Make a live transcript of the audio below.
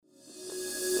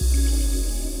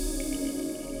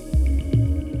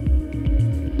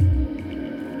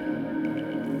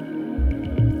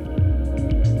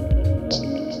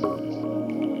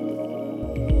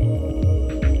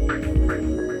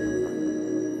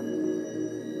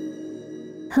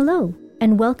Hello,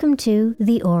 and welcome to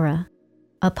The Aura,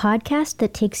 a podcast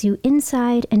that takes you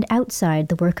inside and outside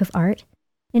the work of art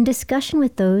in discussion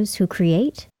with those who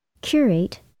create,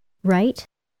 curate, write,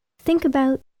 think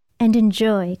about, and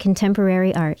enjoy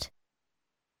contemporary art.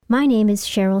 My name is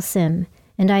Cheryl Sim,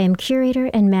 and I am curator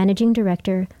and managing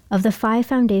director of the Phi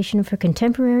Foundation for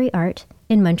Contemporary Art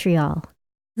in Montreal.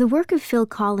 The work of Phil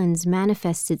Collins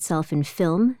manifests itself in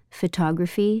film,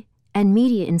 photography, and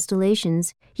media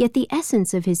installations, yet the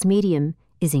essence of his medium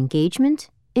is engagement,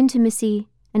 intimacy,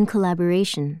 and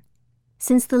collaboration.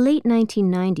 Since the late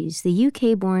 1990s, the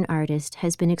UK-born artist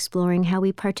has been exploring how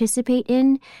we participate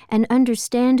in and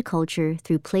understand culture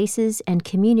through places and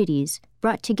communities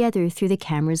brought together through the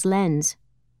camera's lens.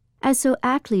 As so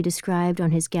aptly described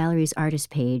on his gallery's artist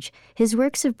page, his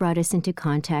works have brought us into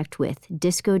contact with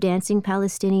disco-dancing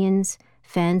Palestinians,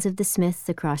 fans of the Smiths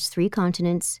across 3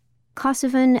 continents,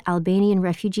 Kosovan Albanian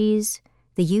refugees,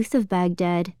 the youth of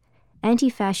Baghdad,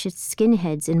 anti-fascist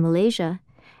skinheads in Malaysia,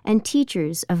 and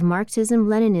teachers of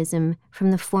Marxism-Leninism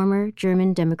from the former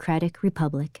German Democratic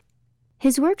Republic.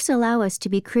 His works allow us to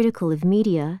be critical of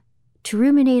media, to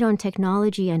ruminate on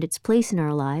technology and its place in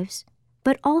our lives,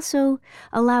 but also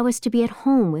allow us to be at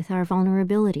home with our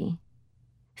vulnerability.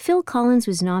 Phil Collins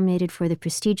was nominated for the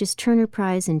prestigious Turner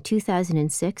Prize in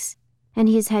 2006, and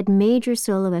he has had major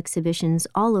solo exhibitions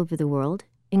all over the world,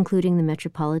 including the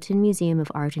Metropolitan Museum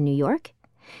of Art in New York,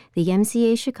 the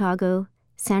MCA Chicago,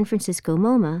 San Francisco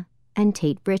MoMA, and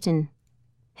Tate Britain.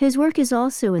 His work is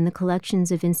also in the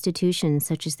collections of institutions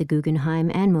such as the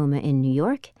Guggenheim and MoMA in New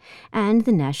York and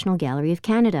the National Gallery of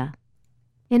Canada.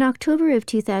 In October of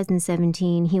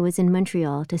 2017, he was in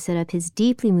Montreal to set up his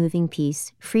deeply moving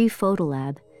piece, Free Photo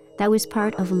Lab, that was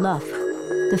part of LUF,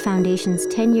 the Foundation's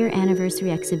 10-year anniversary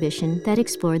exhibition that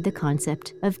explored the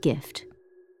concept of gift.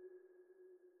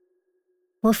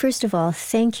 Well, first of all,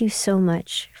 thank you so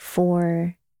much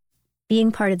for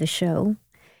being part of the show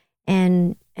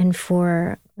and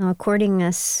for according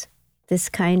us this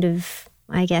kind of,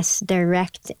 I guess,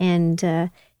 direct and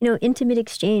intimate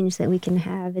exchange that we can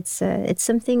have. It's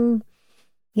something,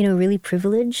 really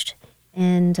privileged,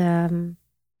 and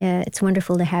it's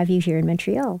wonderful to have you here in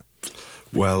Montreal.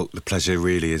 Well, the pleasure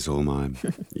really is all mine,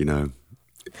 yeah.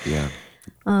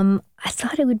 I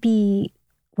thought it would be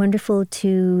wonderful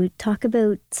to talk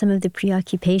about some of the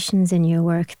preoccupations in your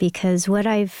work, because what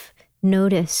I've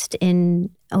noticed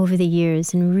over the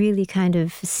years and really kind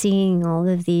of seeing all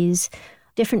of these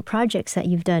different projects that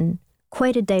you've done,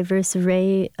 quite a diverse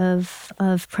array of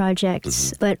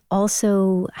projects, but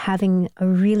also having a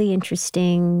really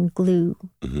interesting glue.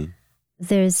 Mm-hmm.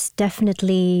 There's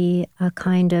definitely a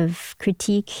kind of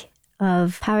critique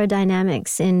of power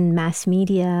dynamics in mass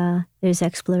media. There's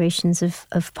explorations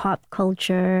of pop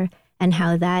culture and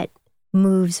how that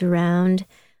moves around.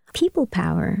 People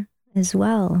power as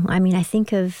well. I mean, I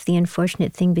think of The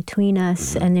Unfortunate Thing Between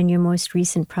Us, and then your most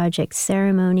recent project,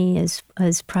 Ceremony,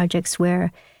 as projects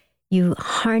where you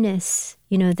harness,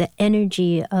 the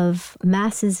energy of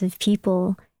masses of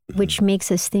people, which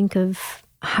makes us think of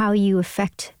how you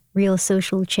affect real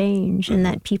social change and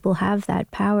that people have that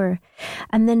power.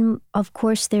 And then, of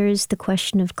course, there is the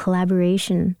question of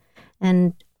collaboration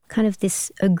and kind of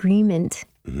this agreement,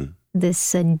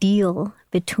 this deal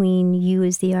between you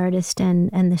as the artist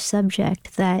and the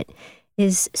subject that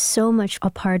is so much a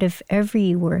part of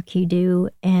every work you do,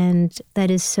 and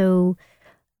that is so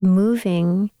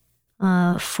moving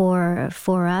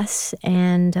for us.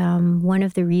 And one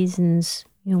of the reasons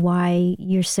why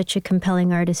you're such a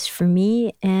compelling artist for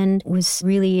me, and was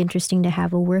really interesting to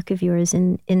have a work of yours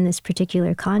in this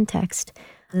particular context.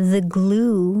 The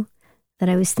glue that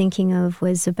I was thinking of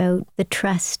was about the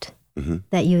trust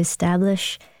that you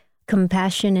establish,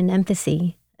 compassion and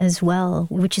empathy as well,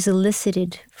 which is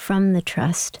elicited from the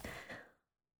trust.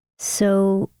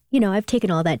 So, I've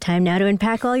taken all that time now to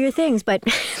unpack all your things, but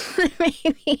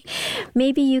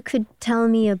maybe you could tell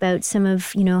me about some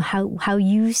of, how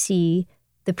you see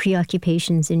the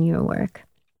preoccupations in your work.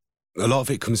 A lot of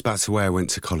it comes back to where I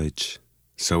went to college.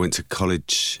 So I went to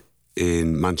college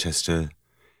in Manchester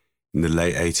in the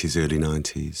late 80s, early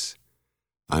 90s,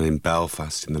 and in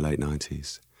Belfast in the late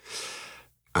 90s.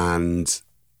 And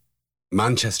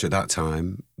Manchester at that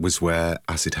time was where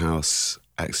acid house,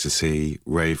 ecstasy,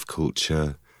 rave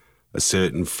culture, a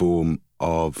certain form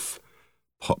of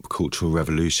pop cultural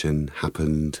revolution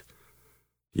happened.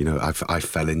 I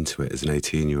fell into it as an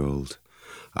 18-year-old.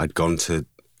 I'd gone to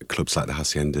clubs like the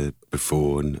Hacienda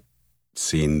before and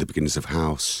seen the beginnings of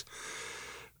house.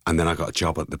 And then I got a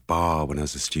job at the bar when I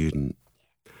was a student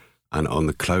and on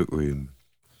the cloakroom.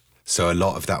 So a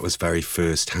lot of that was very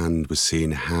first-hand, was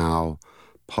seeing how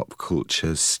pop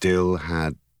culture still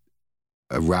had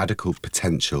a radical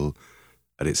potential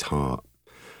at its heart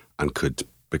and could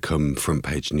become front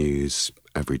page news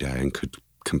every day and could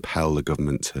compel the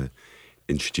government to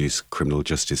introduce criminal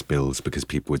justice bills because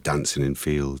people were dancing in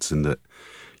fields, and that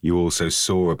you also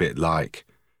saw a bit like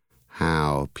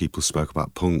how people spoke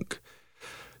about punk,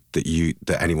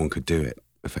 that anyone could do it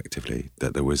effectively,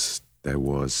 that there was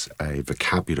a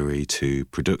vocabulary to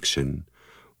production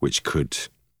which could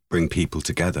bring people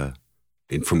together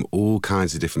from all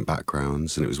kinds of different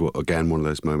backgrounds. And it was, again, one of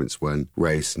those moments when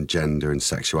race and gender and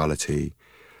sexuality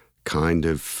kind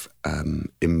of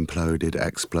imploded,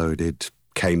 exploded,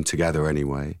 came together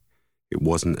anyway. It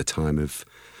wasn't a time of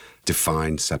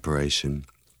defined separation.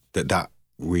 That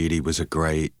really was a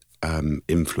great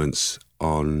influence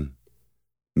on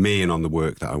me and on the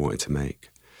work that I wanted to make.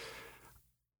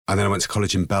 And then I went to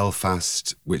college in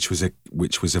Belfast, which was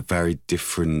a very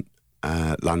different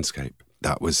landscape.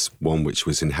 That was one which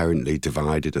was inherently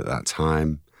divided at that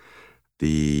time.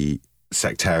 The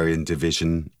sectarian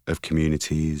division of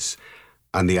communities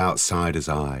and the outsider's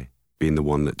eye being the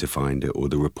one that defined it, or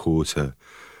the reporter,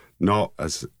 not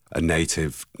as a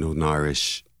native Northern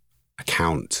Irish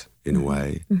account in a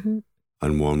way. Mm-hmm.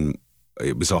 And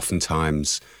it was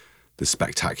oftentimes the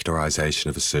spectacularization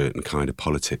of a certain kind of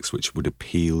politics which would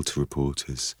appeal to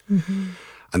reporters. Mm-hmm.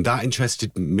 And that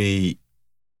interested me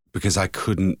because I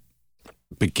couldn't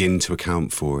begin to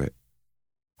account for it.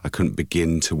 I couldn't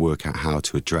begin to work out how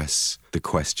to address the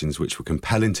questions which were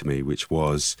compelling to me, which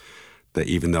was that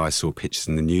even though I saw pictures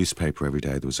in the newspaper every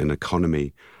day, there was an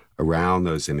economy around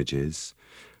those images,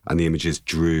 and the images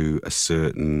drew a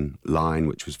certain line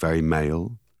which was very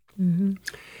male. Mm-hmm.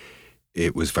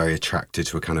 It was very attracted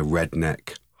to a kind of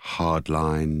redneck,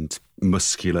 hard-lined,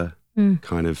 muscular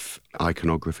kind of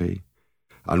iconography,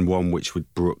 and one which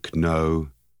would brook no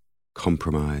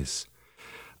compromise.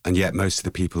 And yet most of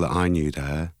the people that I knew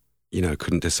there,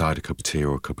 couldn't decide a cup of tea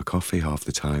or a cup of coffee half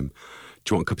the time.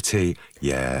 Do you want a cup of tea?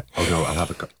 Yeah. Oh, no, I'll have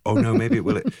a cup. Oh, no, maybe it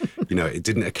will. It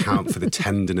didn't account for the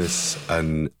tenderness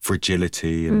and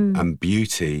fragility and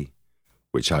beauty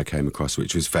which I came across,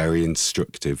 which was very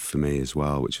instructive for me as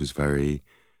well, which was very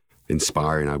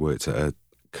inspiring. I worked at a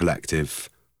collective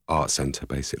art centre,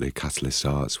 basically, Catalyst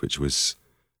Arts, which was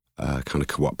a kind of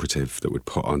cooperative that would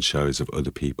put on shows of other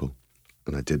people.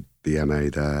 And I did the MA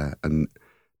there. And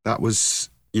that was,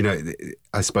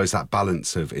 I suppose that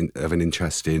balance of an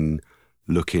interest in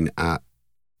looking at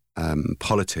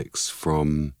politics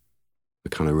from a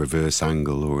kind of reverse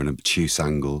angle or an obtuse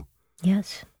angle.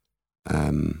 Yes.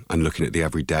 And looking at the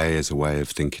everyday as a way of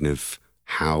thinking of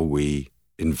how we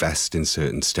invest in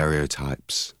certain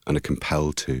stereotypes and are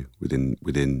compelled to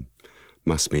within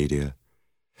mass media.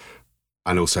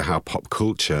 And also how pop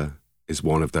culture is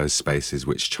one of those spaces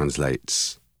which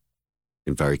translates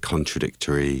in very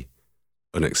contradictory,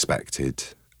 unexpected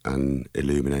and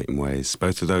illuminating ways.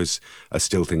 Both of those are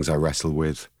still things I wrestle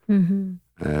with, and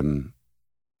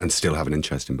still have an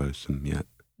interest in both of them yet.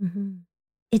 Mm-hmm.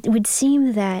 It would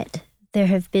seem that there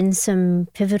have been some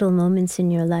pivotal moments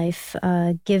in your life,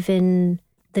 given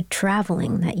the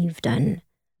traveling that you've done,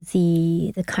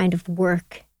 the kind of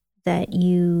work that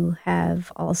you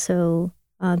have also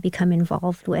become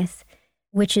involved with,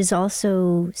 which has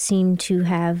also seemed to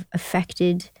have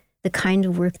affected the kind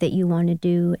of work that you want to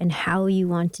do and how you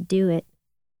want to do it,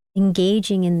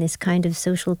 engaging in this kind of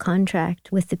social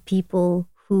contract with the people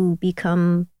who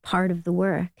become part of the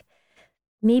work.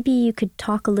 Maybe you could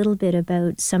talk a little bit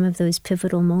about some of those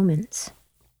pivotal moments.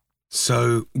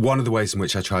 So one of the ways in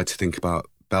which I tried to think about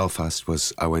Belfast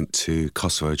was I went to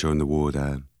Kosovo during the war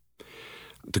there.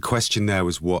 The question there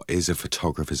was, what is a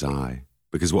photographer's eye?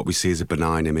 Because what we see is a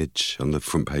benign image on the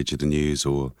front page of the news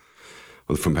or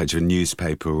on the front page of a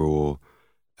newspaper or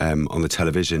on the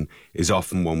television is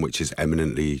often one which is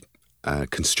eminently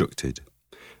constructed.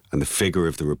 And the figure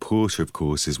of the reporter, of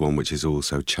course, is one which is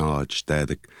also charged. They're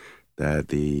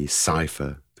the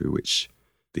cipher through which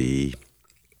the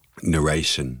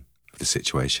narration of the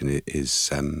situation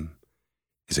is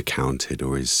accounted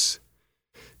or is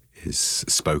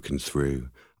spoken through.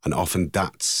 And often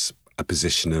that's a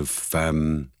position of,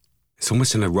 it's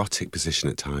almost an erotic position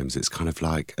at times. It's kind of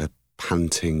like a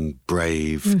panting,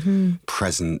 brave,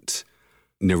 present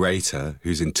narrator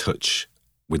who's in touch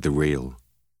with the real.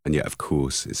 And yet, of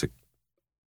course, it's a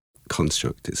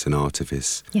construct, it's an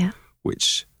artifice,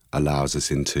 which allows us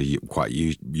into quite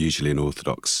usually an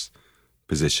orthodox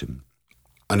position.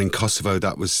 And in Kosovo,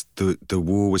 that was the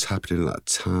war was happening at that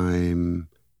time.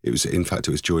 It was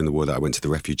during the war that I went to the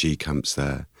refugee camps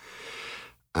there.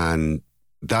 And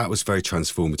that was very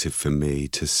transformative for me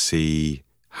to see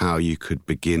how you could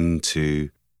begin to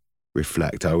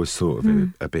reflect. I always thought of it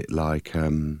a bit like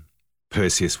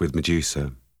Perseus with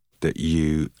Medusa, that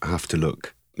you have to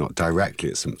look not directly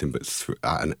at something, but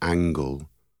at an angle,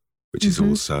 which is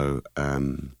also,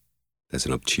 there's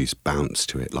an obtuse bounce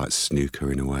to it, like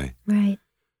snooker in a way. Right.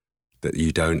 That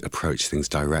you don't approach things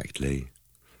directly.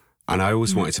 And I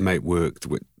always wanted to make work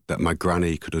that my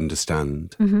granny could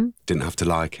understand, didn't have to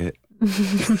like it.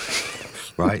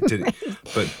 Right?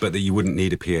 But that you wouldn't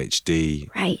need a PhD.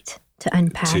 Right. To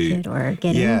unpack it or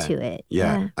get into it.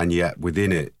 Yeah. And yet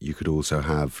within it, you could also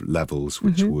have levels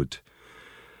which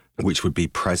would be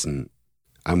present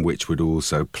and which would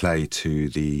also play to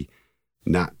the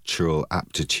natural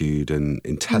aptitude and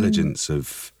intelligence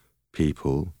of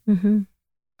people. And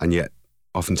yet,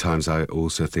 oftentimes I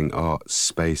also think art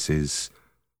spaces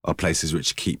are places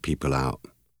which keep people out.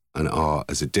 And art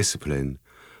as a discipline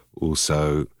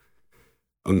also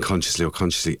unconsciously or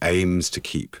consciously aims to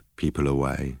keep people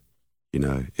away. You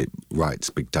know, it writes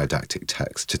big didactic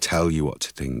text to tell you what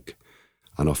to think.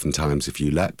 And oftentimes if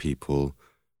you let people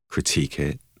critique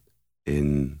it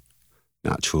in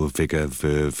natural vigour,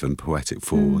 verve and poetic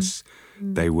force,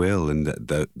 they will. And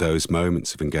those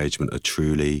moments of engagement are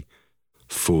truly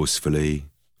forcefully...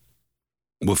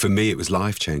 Well, for me, it was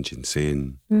life-changing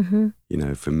seeing, you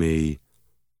know, for me,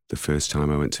 the first time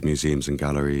I went to museums and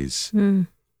galleries to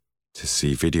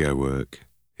see video work,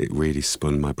 it really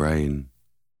spun my brain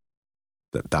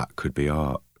that could be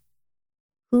art.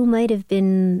 Who might have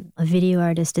been a video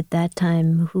artist at that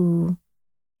time who,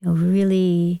 you know,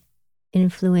 really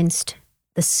influenced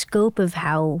the scope of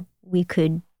how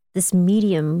this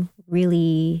medium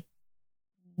really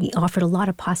offered a lot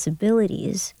of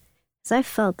possibilities? Because I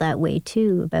felt that way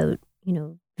too about, you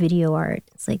know, video art.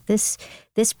 It's like this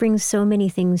brings so many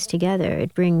things together.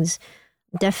 It brings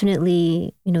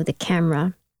definitely, you know, the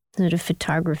camera, sort of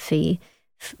photography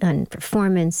and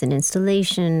performance and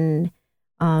installation.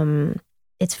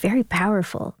 It's very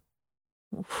powerful.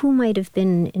 Who might have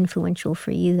been influential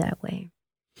for you that way?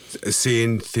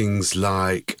 Seeing things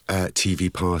like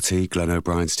TV Party, Glenn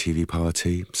O'Brien's TV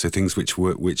Party, so things which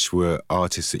were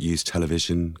artists that used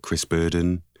television, Chris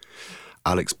Burden,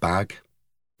 Alex Bagg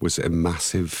was a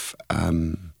massive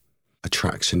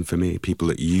attraction for me. People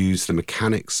that use the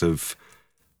mechanics of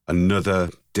another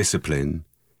discipline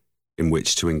in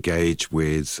which to engage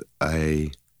with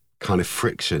a kind of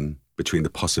friction between the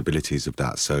possibilities of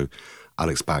that. So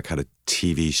Alex Bagg had a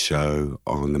TV show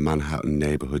on the Manhattan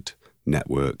Neighborhood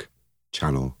Network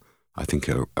channel, I think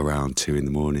around 2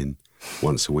 a.m,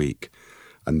 once a week,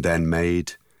 and then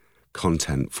made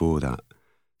content for that.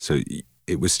 So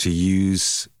it was to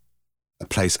use a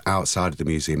place outside of the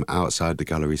museum, outside the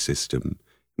gallery system,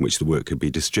 in which the work could be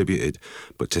distributed,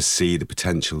 but to see the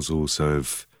potentials also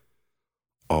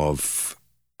of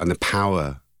and the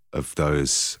power of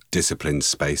those disciplined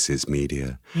spaces,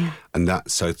 media. Yeah. And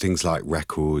so things like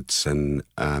records and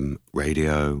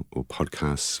radio or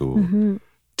podcasts or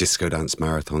disco dance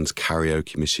marathons,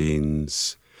 karaoke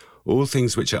machines, all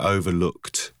things which are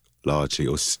overlooked largely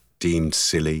or deemed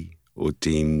silly or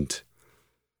deemed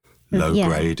low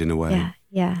grade in a way.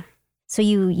 Yeah. So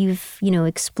you've, you know,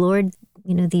 explored,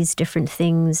 you know, these different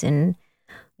things, and,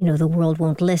 you know, The World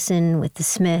Won't Listen with the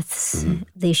Smiths.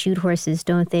 They Shoot Horses,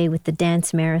 Don't They, with the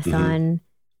dance marathon,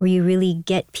 where you really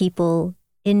get people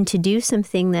in to do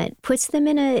something that puts them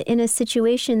in a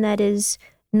situation that is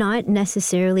not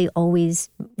necessarily always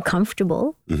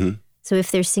comfortable. So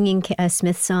if they're singing a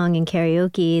Smith song in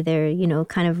karaoke, they're, you know,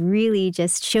 kind of really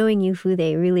just showing you who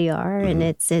they really are. And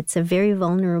it's a very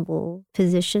vulnerable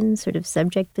position, sort of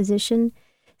subject position.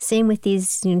 Same with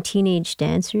these, you know, teenage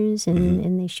dancers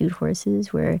and They Shoot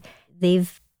Horses, where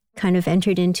they've kind of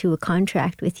entered into a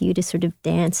contract with you to sort of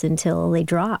dance until they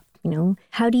drop, you know.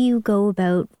 How do you go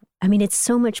about, I mean, it's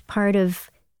so much part of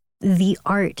the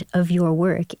art of your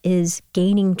work is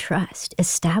gaining trust,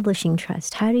 establishing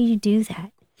trust. How do you do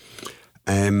that?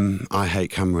 I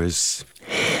hate cameras.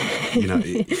 You know,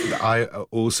 I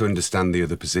also understand the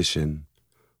other position,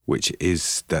 which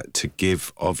is that to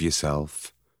give of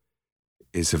yourself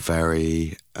is a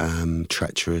very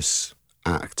treacherous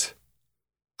act,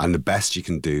 and the best you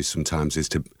can do sometimes is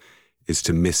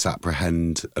to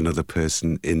misapprehend another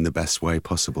person in the best way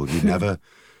possible. You never.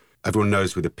 Everyone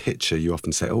knows with a picture, you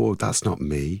often say, "Oh, that's not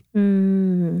me."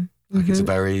 Like it's a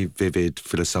very vivid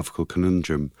philosophical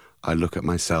conundrum. I look at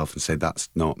myself and say, that's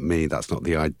not me. That's not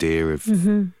the idea of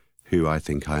who I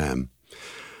think I am.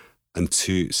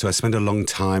 So I spend a long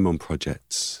time on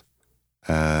projects,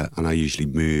 and I usually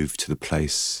move to the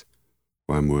place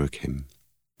where I'm working.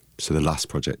 So the last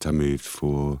project I moved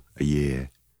for a year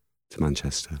to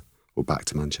Manchester, or back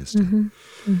to Manchester.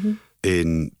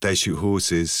 In They Shoot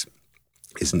Horses,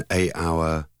 is an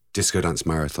 8-hour disco dance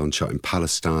marathon shot in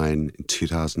Palestine in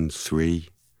 2003,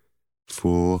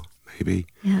 4 maybe.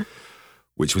 Yeah.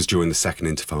 Which was during the second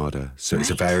Intifada. So it's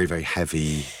a very, very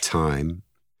heavy time.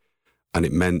 And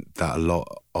it meant that a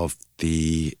lot of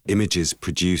the images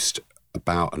produced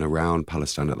about and around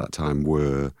Palestine at that time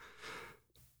were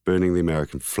burning the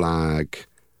American flag,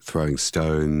 throwing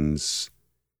stones,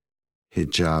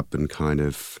 hijab and kind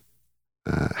of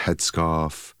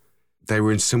headscarf. They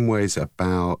were in some ways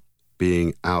about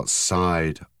being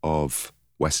outside of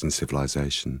Western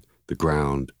civilization, the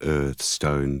ground, earth,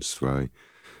 stones, right?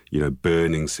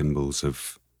 Burning symbols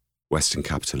of Western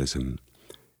capitalism.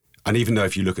 And even though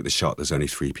if you look at the shot, there's only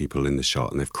 3 people in the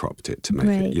shot and they've cropped it to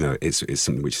make it, it's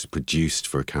something which is produced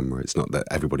for a camera. It's not that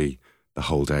everybody the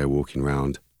whole day are walking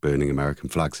around burning American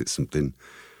flags. It's something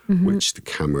which the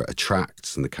camera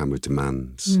attracts and the camera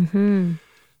demands. Mm-hmm.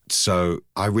 So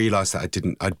I realised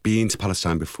that I'd been to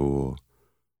Palestine before.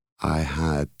 I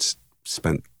had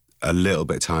spent a little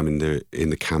bit of time in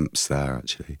the camps there,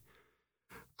 actually.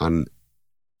 And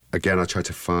again, I tried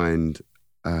to find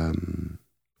an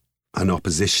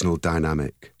oppositional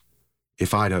dynamic.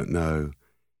 If I don't know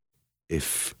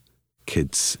if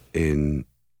kids in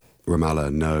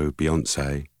Ramallah know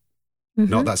Beyonce,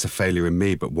 not that's a failure in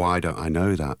me, but why don't I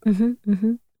know that?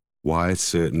 Why are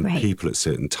certain people at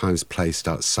certain times placed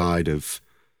outside of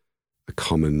a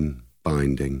common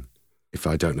binding? If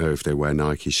I don't know if they wear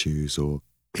Nike shoes or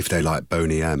if they like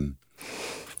Boney M,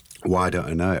 why don't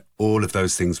I know it? All of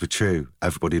those things were true.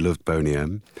 Everybody loved Boney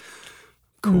M,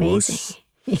 of course. Amazing.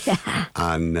 Yeah.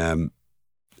 And,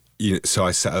 so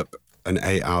I set up an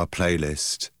 8-hour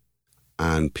playlist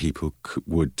and people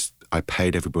I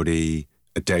paid everybody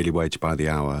a daily wage by the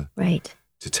hour. Right.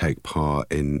 To take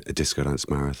part in a disco dance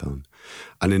marathon.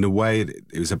 And in a way,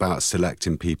 it was about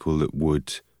selecting people that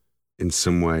would, in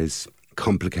some ways,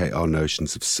 complicate our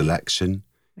notions of selection.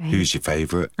 Right. Who's your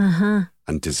favourite?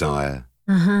 And desire.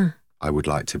 I would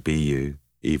like to be you,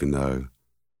 even though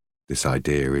this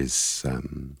idea is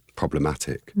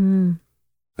problematic. And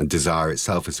desire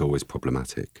itself is always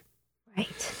problematic.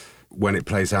 Right. When it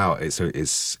plays out, it's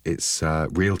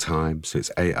real time, so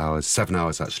it's 8 hours, 7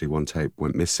 hours actually. One tape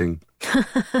went missing,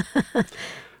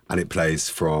 and it plays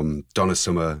from Donna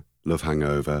Summer, Love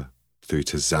Hangover, through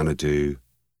to Xanadu,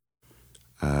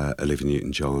 Olivia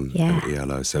Newton-John, and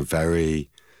ELO. So very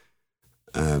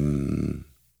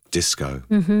disco.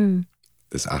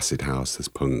 There's acid house, there's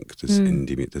punk, there's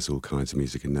indie, there's all kinds of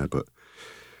music in there. But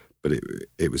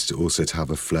it was also to have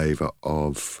a flavour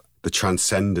of the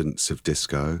transcendence of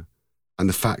disco. And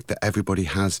the fact that everybody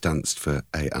has danced for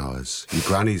 8 hours. Your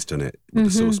granny's done it with a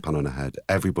saucepan on her head.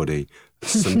 Everybody,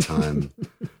 sometime,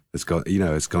 has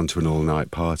gone to an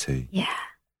all-night party. Yeah.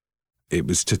 It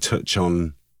was to touch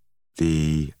on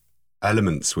the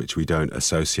elements which we don't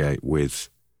associate with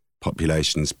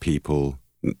populations, people,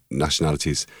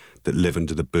 nationalities that live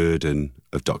under the burden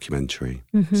of documentary.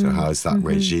 So how is that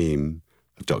regime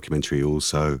of documentary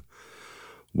also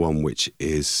one which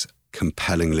is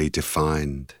compellingly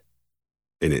defined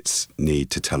in its need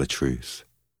to tell a truth?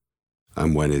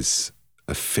 And when is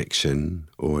a fiction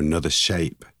or another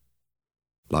shape,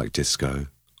 like disco,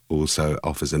 also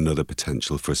offers another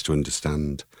potential for us to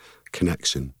understand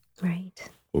connection. Right.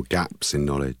 Or gaps in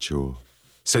knowledge.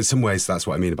 So in some ways, that's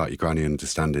what I mean about your granny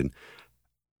understanding.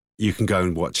 You can go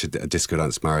and watch a disco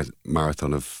dance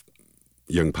marathon of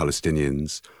young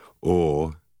Palestinians,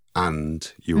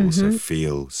 and you also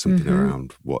feel something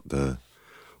around what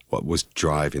was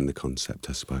driving the concept,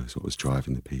 I suppose, what was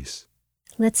driving the piece.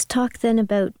 Let's talk then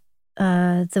about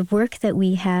the work that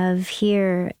we have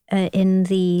here in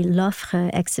the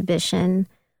L'Offre exhibition,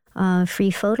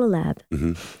 Free Photo Lab.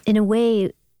 In a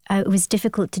way, it was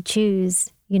difficult to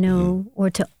choose, or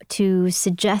to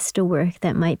suggest a work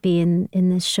that might be in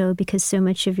this show, because so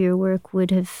much of your work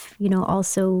would have,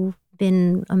 also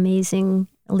been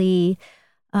amazingly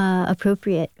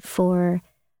appropriate for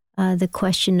the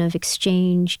question of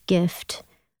exchange, gift,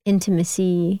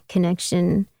 intimacy,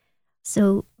 connection.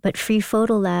 So, but Free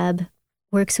Photo Lab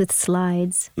works with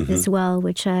slides as well,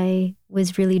 which I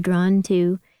was really drawn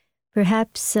to.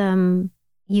 Perhaps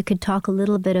you could talk a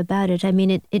little bit about it. I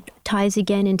mean, it ties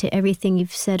again into everything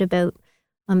you've said about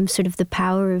sort of the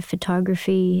power of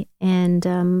photography and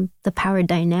the power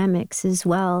dynamics as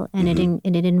well. And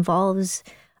it involves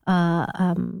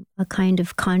a kind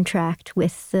of contract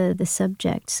with the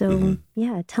subject. So,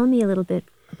 yeah, tell me a little bit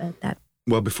about that.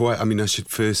 Well, I should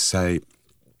first say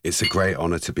it's a great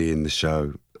honour to be in the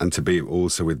show and to be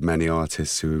also with many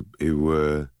artists who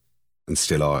were and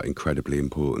still are incredibly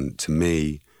important to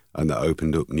me, and that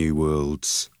opened up new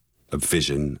worlds of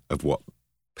vision of what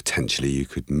potentially you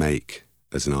could make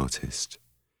as an artist.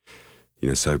 You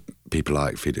know, so people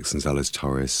like Felix Gonzalez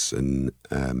Torres and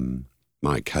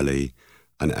Mike Kelly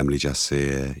and Emily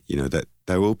Jassir, you know, that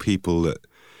they're all people that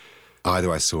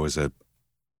either I saw as a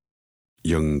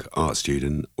young art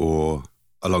student or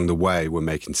along the way were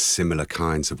making similar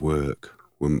kinds of work.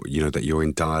 When, you know, that you're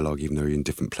in dialogue, even though you're in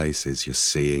different places, you're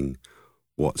seeing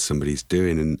what somebody's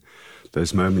doing. And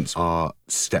those moments are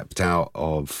stepped out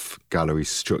of gallery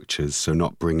structures, so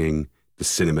not bringing the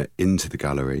cinema into the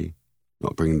gallery,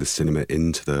 not bringing the cinema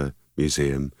into the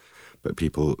museum, but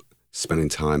people spending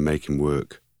time making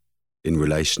work in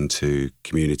relation to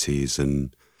communities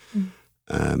and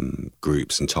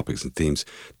groups and topics and themes.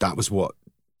 That was what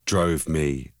drove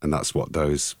me, and that's what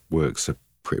those works are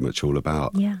pretty much all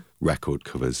about. Yeah. Record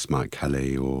covers, Mike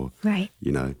Kelly, or,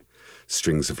 you know,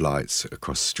 strings of lights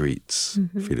across streets,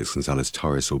 Felix Gonzalez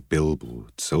Torres, or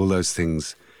billboards. All those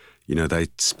things, you know, they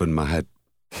spun my head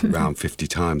around 50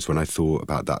 times when I thought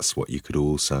about that's what you could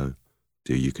also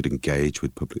do. You could engage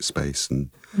with public space and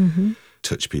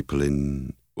touch people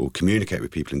in, or communicate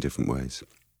with people in different ways.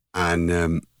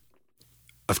 And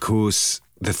of course,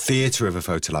 the theatre of a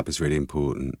photo lab is really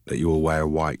important, that you all wear a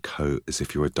white coat as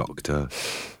if you're a doctor,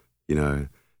 you know,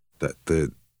 that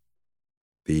the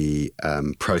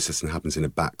processing happens in a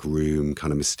back room,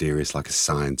 kind of mysterious, like a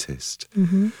scientist.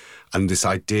 And this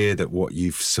idea that what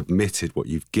you've submitted, what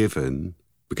you've given,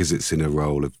 because it's in a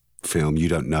role of film, you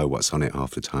don't know what's on it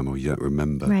half the time, or you don't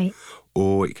remember. Right.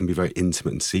 Or it can be very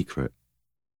intimate and secret,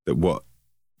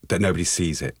 that nobody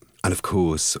sees it. And of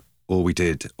course, all we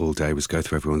did all day was go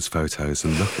through everyone's photos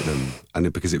and look at them.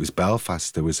 And because it was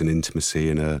Belfast, there was an intimacy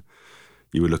and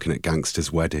you were looking at gangsters'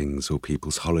 weddings or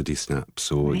people's holiday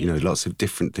snaps or, you know, lots of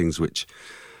different things which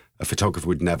a photographer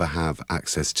would never have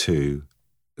access to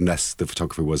unless the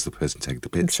photographer was the person taking the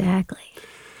picture. Exactly.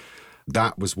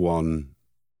 That was one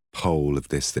pole of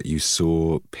this, that you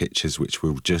saw pictures which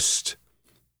were just,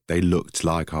 they looked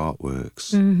like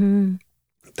artworks.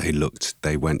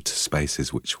 They went to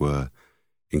spaces which were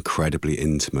incredibly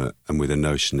intimate and with a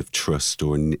notion of trust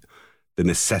or the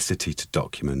necessity to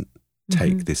document.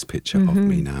 Take this picture of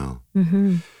me now.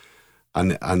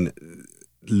 And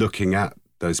looking at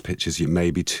those pictures, you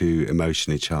may be too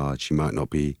emotionally charged. You might not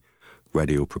be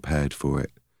ready or prepared for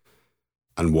it.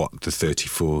 And what the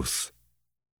 34th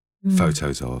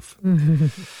photos of,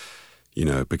 you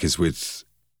know, because with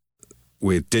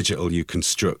digital, you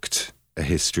construct a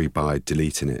history by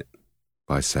deleting it,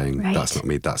 by saying, that's not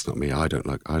me, I don't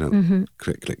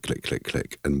click, click, click, click,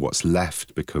 click. And what's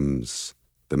left becomes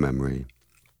the memory.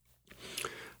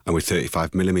 And with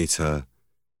 35mm,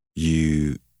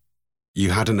 you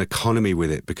had an economy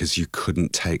with it because you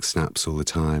couldn't take snaps all the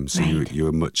time. So you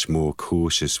were much more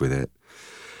cautious with it.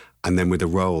 And then with a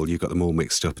roll, you got them all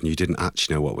mixed up and you didn't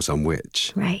actually know what was on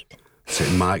which. Right. So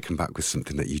it might come back with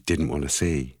something that you didn't want to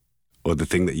see. Or the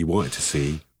thing that you wanted to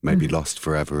see may be lost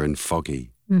forever and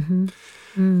foggy.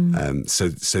 So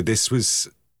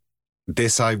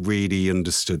this I really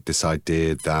understood, this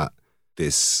idea that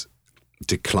this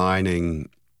declining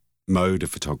mode of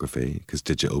photography, because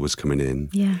digital was coming in,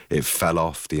 it fell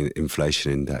off the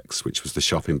inflation index, which was the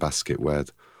shopping basket where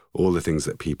all the things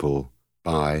that people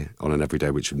buy on an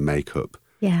everyday, which would make up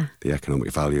the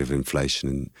economic value of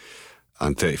inflation,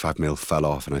 and 35mm fell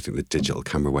off, and I think the digital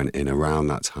camera went in around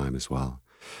that time as well.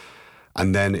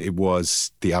 And then it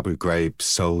was the Abu Ghraib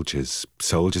soldiers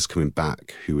coming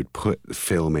back who would put the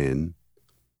film in,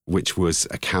 which was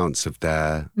accounts of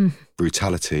their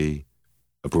brutality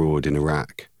abroad in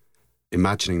Iraq,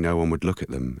 imagining no one would look at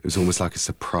them. It was almost like a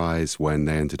surprise when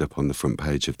they ended up on the front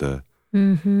page of the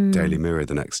Daily Mirror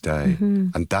the next day.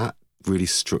 And that really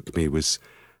struck me, was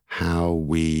how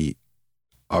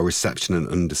our reception and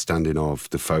understanding of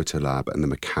the photo lab and the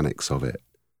mechanics of it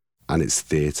and its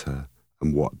theatre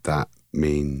and what that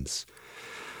means.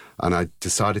 And I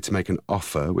decided to make an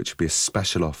offer, which would be a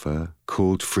special offer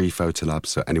called Free Photo Lab,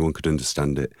 so anyone could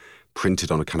understand it,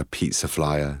 printed on a kind of pizza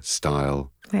flyer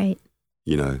style. Right.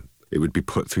 You know, it would be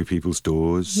put through people's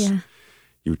doors. Yeah.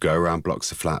 You would go around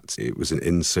blocks of flats. It was an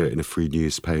insert in a free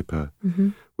newspaper,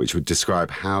 which would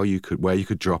describe where you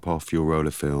could drop off your roll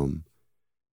of film.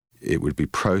 It would be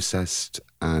processed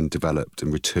and developed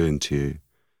and returned to you.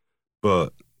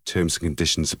 But terms and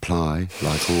conditions apply,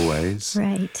 like always.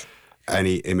 Right.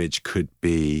 Any image could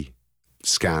be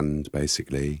scanned,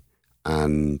 basically,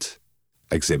 and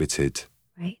exhibited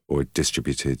or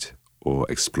distributed or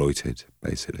exploited,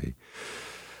 basically.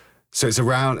 So it's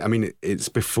around, I mean, it's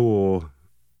before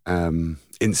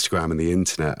Instagram and the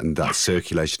internet and that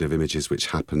circulation of images which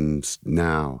happens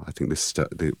now. I think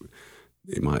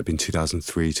it might have been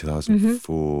 2003,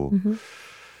 2004.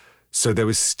 So there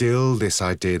was still this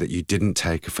idea that you didn't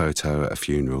take a photo at a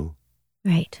funeral.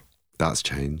 Right. That's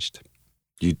changed.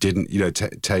 You didn't,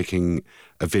 taking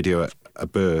a video at a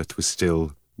birth was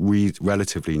still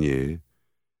relatively new.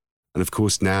 And of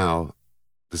course now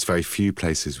there's very few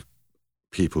places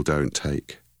people don't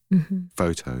take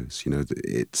photos.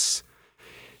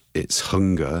 It's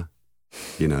hunger,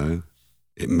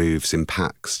 it moves in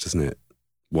packs, doesn't it?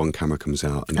 One camera comes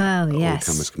out and all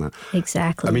cameras come out.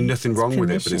 Exactly. I mean, nothing wrong with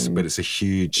it, but it's a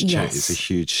huge change. Yes. It's a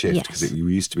huge shift because it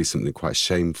used to be something quite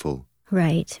shameful.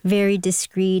 Right. Very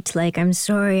discreet. Like, I'm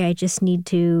sorry, I just need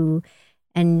to.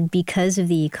 And because of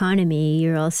the economy,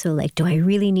 you're also like, do I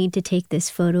really need to take this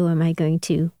photo? Am I going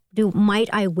to might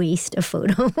I waste a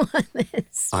photo on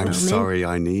this? I'm sorry,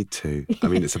 I need to. I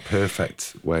mean, it's a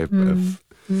perfect way of.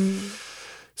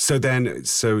 So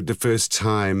the first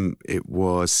time it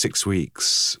was 6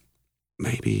 weeks,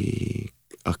 maybe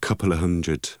a couple of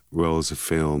 100 rolls of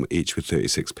film, each with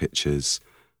 36 pictures.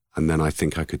 And then I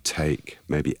think I could take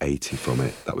maybe 80 from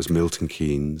it. That was Milton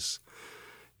Keynes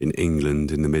in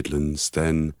England, in the Midlands.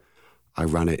 Then I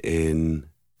ran it in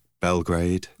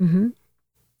Belgrade,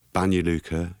 Banja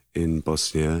Luka in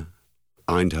Bosnia,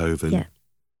 Eindhoven,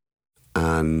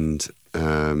 and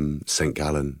St.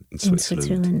 Gallen in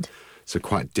Switzerland. So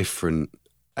quite different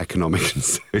economic and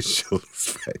social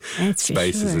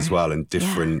spaces as well, and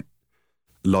different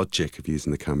logic of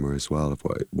using the camera as well, of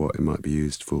what it might be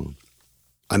used for.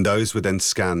 And those were then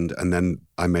scanned, and then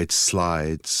I made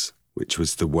slides, which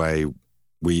was the way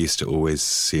we used to always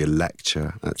see a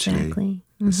lecture, actually. Exactly.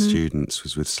 As students,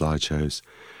 was with slideshows.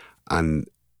 And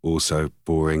also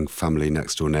boring family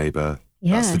next door neighbour.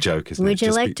 Yeah. That's the joke, isn't it? Would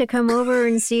you like to come over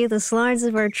and see the slides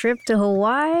of our trip to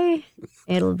Hawaii?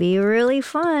 It'll be really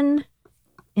fun.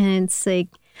 And it's like,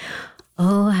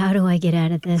 oh, how do I get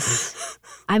out of this?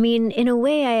 I mean, in a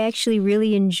way, I actually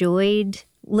really enjoyed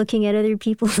looking at other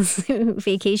people's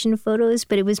vacation photos,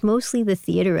 but it was mostly the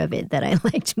theater of it that I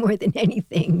liked more than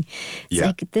anything. It's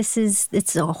like,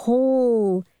 it's a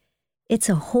whole,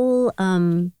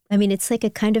 I mean, it's like a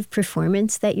kind of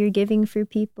performance that you're giving for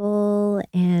people,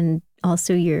 and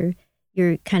also you're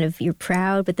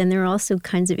proud, but then there are also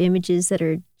kinds of images that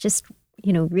are just,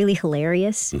 really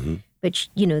hilarious, but,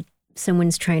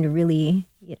 someone's trying to really,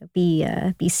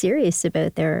 be serious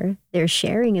about their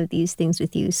sharing of these things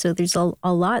with you. So there's a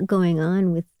lot going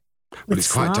on with But it's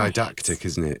slides. quite didactic,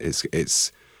 isn't it?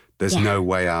 There's no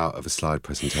way out of a slide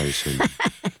presentation.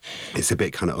 It's a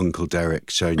bit kind of Uncle Derek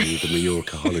showing you the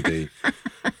Mallorca holiday.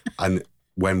 And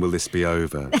when will this be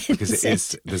over? Because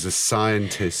there's a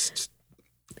scientist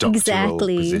doctoral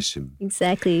position.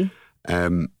 Exactly.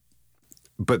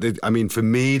 But for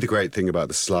me, the great thing about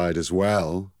the slide as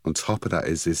well, on top of that,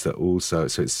 is that also,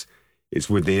 so it's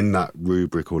within that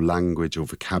rubric or language or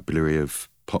vocabulary of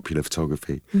popular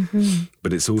photography,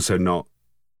 but it's also not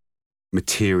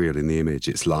material in the image,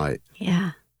 it's light.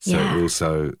 Yeah. So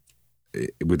also,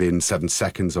 within 7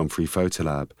 seconds on Free Photo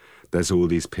Lab, there's all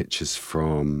these pictures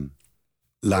from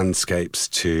landscapes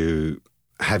to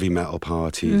heavy metal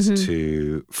parties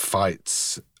to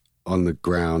fights on the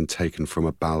ground taken from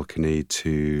a balcony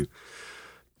to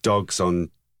dogs on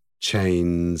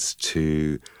chains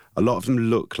to a lot of them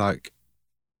look like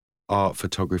art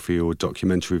photography or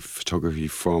documentary photography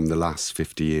from the last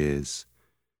 50 years.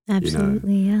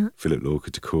 Absolutely, Philip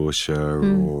Lorca de Corsia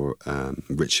or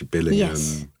Richard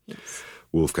Billingham,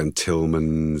 Wolfgang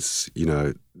Tillmans,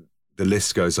 the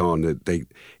list goes on.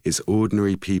 It's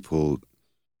ordinary people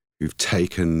who've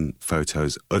taken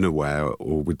photos unaware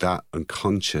or with that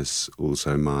unconscious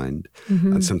also mind,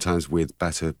 and sometimes with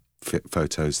better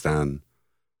photos than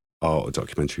art or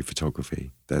documentary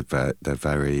photography. They're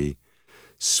very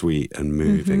sweet and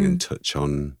moving and touch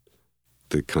on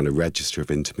the kind of register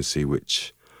of intimacy,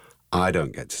 which I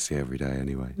don't get to see every day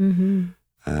anyway.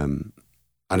 And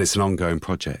it's an ongoing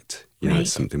project.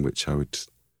 It's something which I would...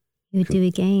 You would do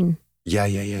again. Yeah.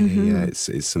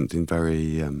 It's something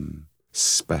very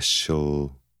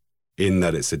special in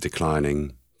that it's a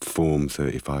declining form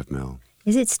 35mm.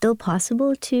 Is it still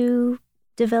possible to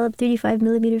develop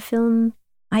 35mm film?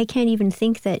 I can't even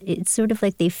think that it's sort of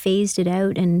like they phased it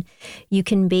out and you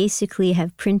can basically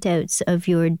have printouts of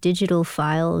your digital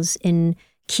files in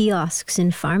kiosks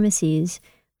in pharmacies.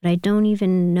 But I don't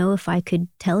even know if I could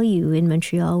tell you in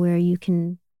Montreal where you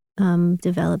can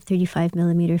develop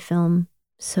 35mm film.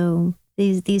 So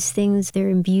these things, they're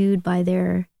imbued by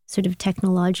their sort of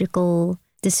technological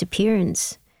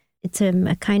disappearance. It's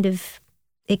a kind of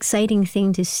exciting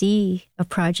thing to see a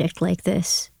project like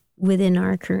this within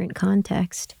our current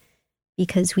context,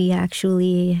 because we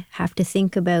actually have to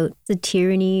think about the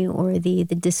tyranny or the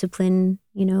discipline,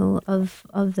 of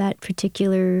that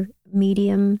particular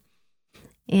medium,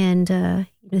 and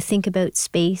think about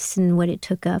space and what it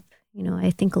took up.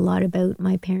 I think a lot about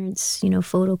my parents'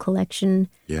 photo collection,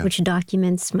 which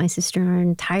documents my sister and our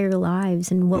entire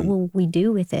lives, and what will we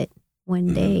do with it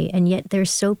one day? And yet they're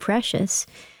so precious.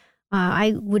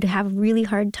 I would have a really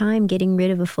hard time getting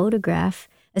rid of a photograph,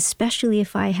 especially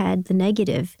if I had the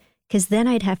negative, because then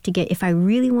I'd have to if I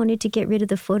really wanted to get rid of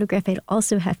the photograph, I'd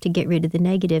also have to get rid of the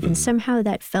negative. And somehow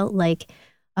that felt like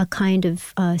a kind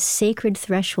of sacred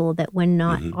threshold that one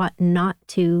ought not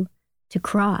to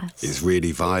cross. It's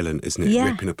really violent, isn't it? Yeah,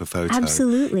 ripping up a photo.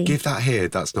 Absolutely. Give that here,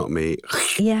 that's not me.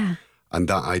 Yeah. And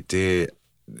that idea,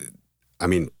 I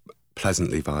mean,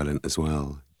 pleasantly violent as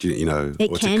well.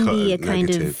 It can be a kind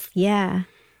of,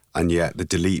 And yet the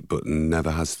delete button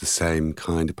never has the same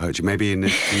kind of poetry. Maybe in a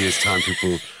few years' time,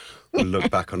 people will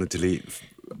look back on a delete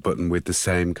button with the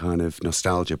same kind of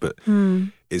nostalgia. But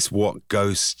it's what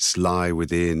ghosts lie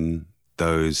within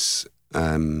those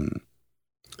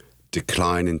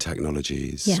declining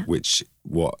technologies, which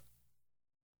what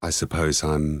I suppose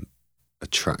I'm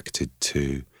attracted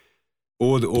to.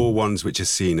 Or ones which are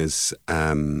seen as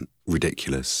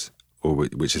ridiculous, or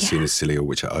which are seen as silly, or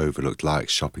which are overlooked, like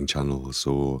shopping channels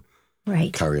or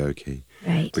karaoke.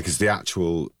 Right. Because the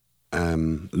actual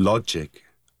logic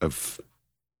of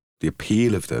the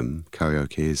appeal of them,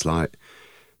 karaoke, is like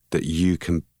that you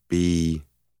can be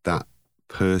that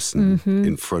person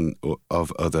in front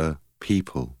of other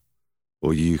people,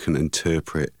 or you can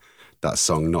interpret that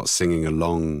song, not singing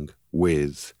along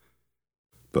with,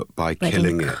 but by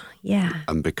killing it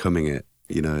and becoming it,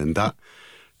 and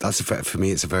that's for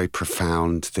me, it's a very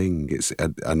profound thing.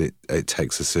 It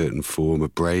takes a certain form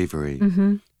of bravery.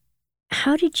 Mm-hmm.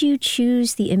 How did you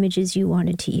choose the images you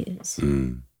wanted to use?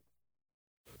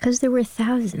 Because there were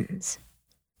thousands.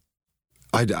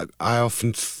 I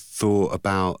often thought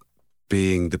about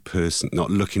being the person, not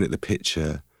looking at the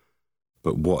picture,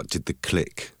 but what did the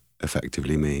click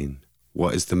effectively mean?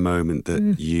 What is the moment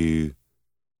that you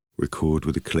record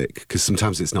with a click? Because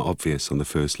sometimes it's not obvious on the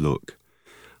first look.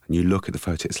 And you look at the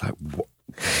photo, it's like,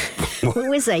 what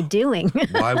was I doing?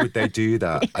 Why would they do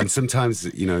that? And sometimes,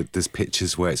 there's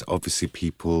pictures where it's obviously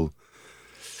people,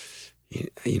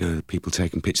 people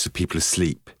taking pictures of people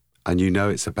asleep. And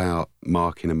it's about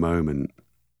marking a moment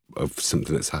of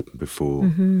something that's happened before.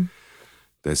 Mm-hmm.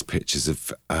 There's pictures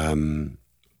of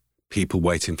people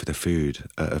waiting for the food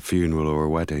at a funeral or a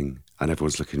wedding, and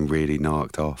everyone's looking really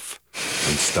narked off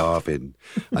and starving,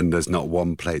 and there's not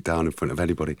one plate down in front of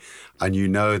anybody. And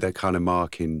they're kind of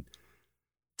marking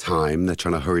time. They're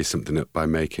trying to hurry something up by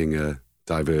making a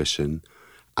diversion,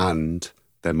 and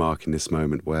they're marking this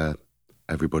moment where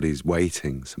everybody's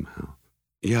waiting somehow.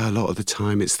 Yeah, a lot of the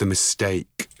time it's the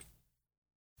mistake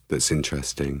that's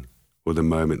interesting, or the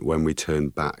moment when we turn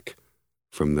back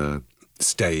from the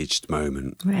staged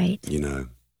moment. Right.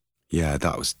 Yeah,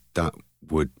 that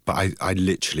would, but I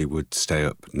literally would stay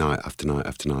up night after night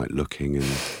after night looking, and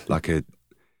like a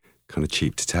kind of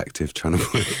cheap detective trying to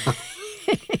work out.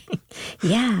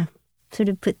 Yeah, sort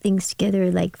of put things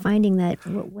together, like finding that,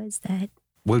 what was that?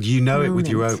 Well, it with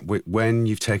your own, when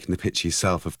you've taken the picture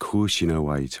yourself, of course you know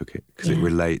why you took it, because it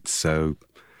relates so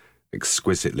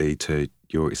exquisitely to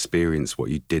your experience, what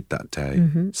you did that day.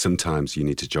 Mm-hmm. Sometimes you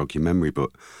need to jog your memory,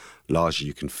 but largely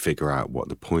you can figure out what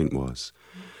the point was.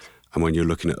 And when you're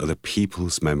looking at other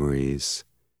people's memories,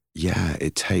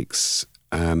 it takes,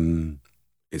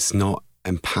 it's not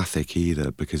empathic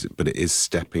either, but it is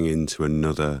stepping into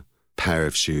another pair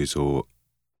of shoes or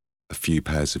a few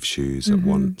pairs of shoes at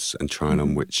once, and trying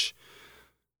on which,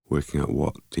 working out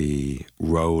what the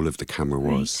role of the camera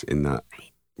was in that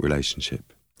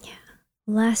relationship. Yeah.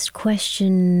 Last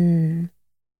question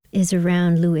is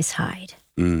around Lewis Hyde.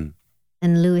 And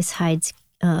Lewis Hyde's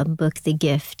book, The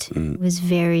Gift, was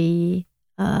very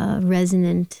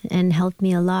resonant and helped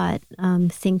me a lot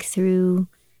think through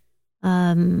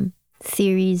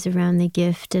theories around the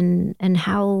gift and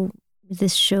how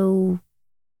this show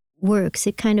works.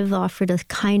 It kind of offered a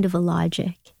kind of a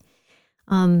logic.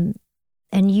 And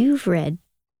you've read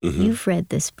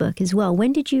this book as well.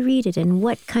 When did you read it, and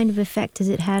what kind of effect has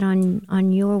it had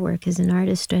on your work as an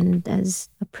artist and as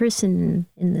a person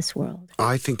in this world?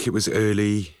 I think it was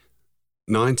early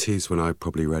 90s when I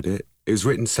probably read it. It was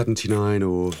written 79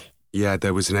 or,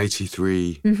 there was an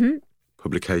 83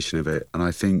 publication of it. And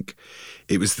I think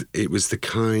it was the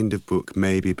kind of book,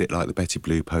 maybe a bit like the Betty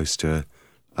Blue poster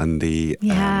and the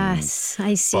I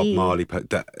see. Bob Marley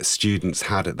that students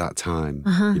had at that time,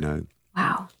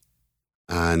 Wow.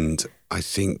 And I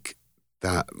think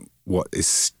that what is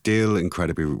still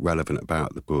incredibly relevant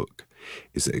about the book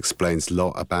is it explains a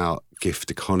lot about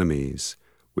gift economies,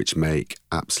 which make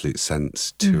absolute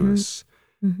sense to us,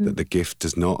 that the gift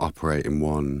does not operate in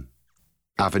one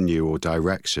avenue or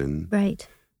direction. Right.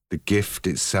 The gift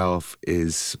itself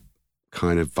is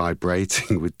kind of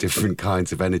vibrating with different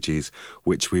kinds of energies,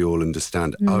 which we all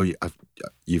understand. Oh,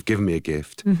 you've given me a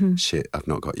gift. Shit, I've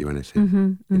not got you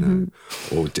anything. You know,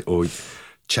 or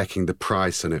checking the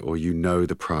price on it, or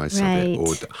the price of it,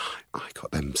 or I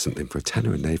got them something for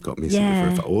 $10 and they've got me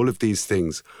something for $5. All of these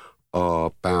things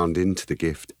are bound into the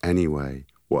gift anyway,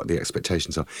 what the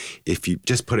expectations are. If you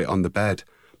just put it on the bed,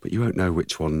 but you won't know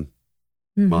which one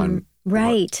mine,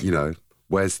 right? You know,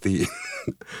 where's the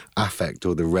affect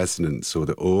or the resonance or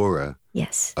the aura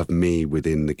of me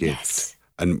within the gift? Yes.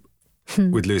 And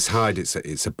with Lewis Hyde,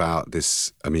 it's about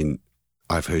this. I mean,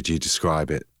 I've heard you describe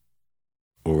it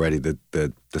already,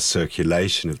 the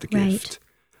circulation of the gift,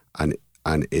 and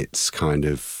its kind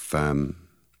of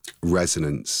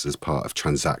resonance as part of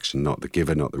transaction, not the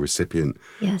giver, not the recipient,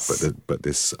 but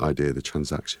this idea of the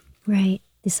transaction. Right.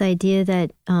 This idea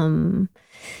that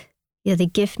the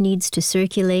gift needs to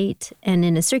circulate, and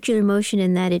in a circular motion,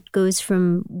 in that it goes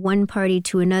from one party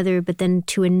to another, but then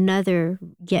to another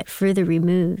yet further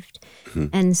removed.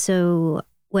 And so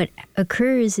what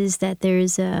occurs is that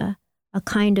there's a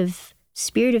kind of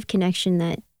spirit of connection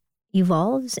that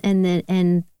evolves, and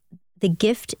the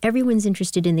gift, everyone's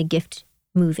interested in the gift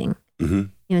moving. You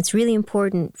know, it's really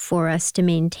important for us to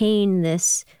maintain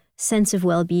this sense of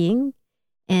well-being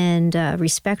and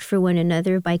respect for one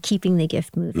another by keeping the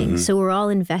gift moving. So we're all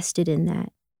invested in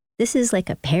that. This is like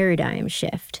a paradigm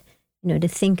shift, you know, to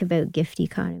think about gift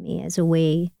economy as a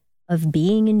way of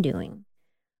being and doing,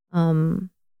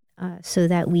 so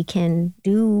that we can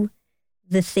do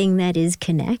the thing that is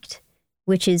connect,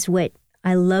 which is what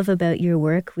I love about your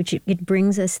work, which it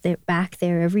brings us back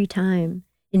there every time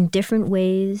in different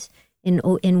ways,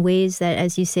 in ways that,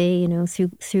 as you say, you know,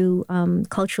 through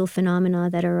cultural phenomena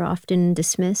that are often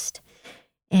dismissed,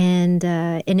 and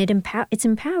it's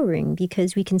empowering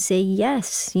because we can say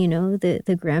yes, you know,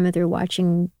 the grandmother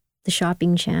watching the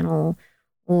shopping channel,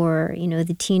 or you know,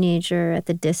 the teenager at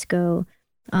the disco,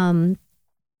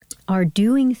 are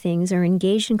doing things, are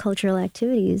engaged in cultural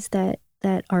activities that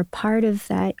are part of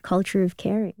that culture of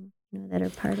caring, you know, that are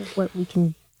part of what we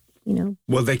can. You know,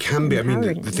 well, they can be. I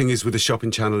mean, the thing is with the shopping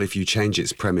channel, if you change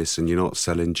its premise and you're not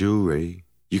selling jewelry,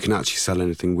 you can actually sell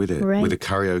anything with it. With a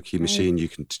karaoke machine,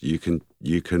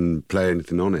 you can play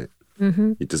anything on it.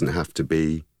 It doesn't have to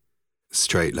be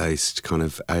straight-laced kind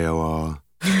of AOR,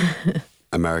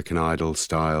 American Idol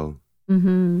style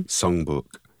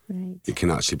songbook. It can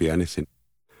actually be anything.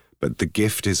 But the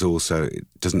gift is also, it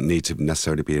doesn't need to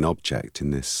necessarily be an object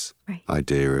in this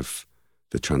idea of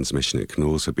the transmission. It can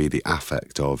also be the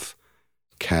affect of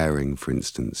caring, for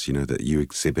instance, you know, that you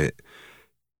exhibit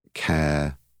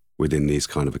care within these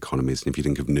kind of economies. And if you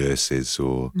think of nurses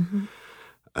or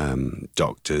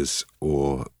doctors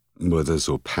or mothers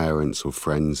or parents or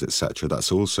friends, etc.,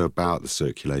 that's also about the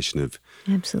circulation of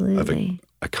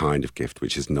a kind of gift,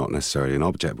 which is not necessarily an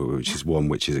object, but which is one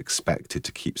which is expected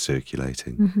to keep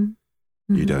circulating.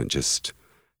 You don't just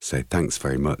say, thanks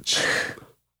very much.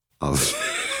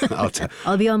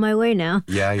 I'll be on my way now.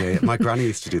 Yeah. My granny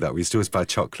used to do that. We used to always buy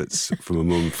chocolates from a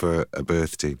mum for a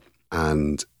birthday,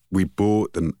 and we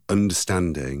bought them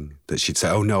understanding that she'd say,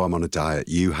 oh no, I'm on a diet,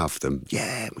 you have them.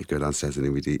 Yeah, we'd go downstairs and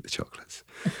then we'd eat the chocolates.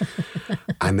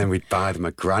 And then we'd buy them.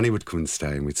 My granny would come and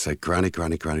stay, and we'd say, Granny,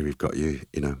 we've got you,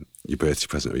 you know, your birthday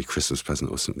present or your Christmas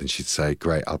present or something. She'd say,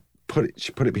 great,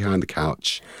 she'd put it behind the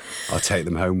couch. I'll take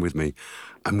them home with me.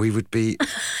 And we would be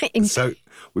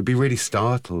we'd be really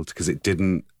startled because it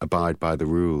didn't abide by the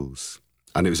rules.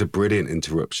 And it was a brilliant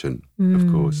interruption, of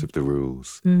course, of the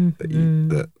rules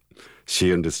that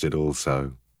she understood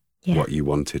also what you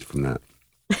wanted from that.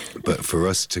 But for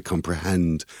us to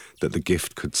comprehend that the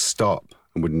gift could stop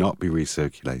and would not be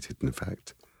recirculated, in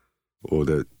effect, or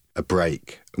that a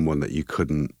break and one that you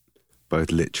couldn't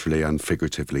both literally and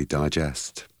figuratively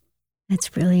digest. That's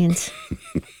brilliant.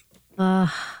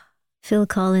 Phil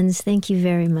Collins, thank you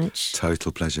very much.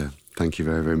 Total pleasure. Thank you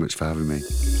very, very much for having me.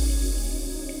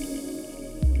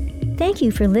 Thank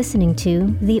you for listening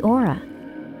to The Aura.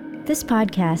 This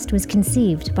podcast was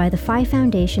conceived by the Phi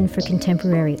Foundation for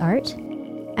Contemporary Art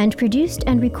and produced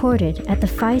and recorded at the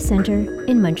Phi Center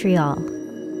in Montreal.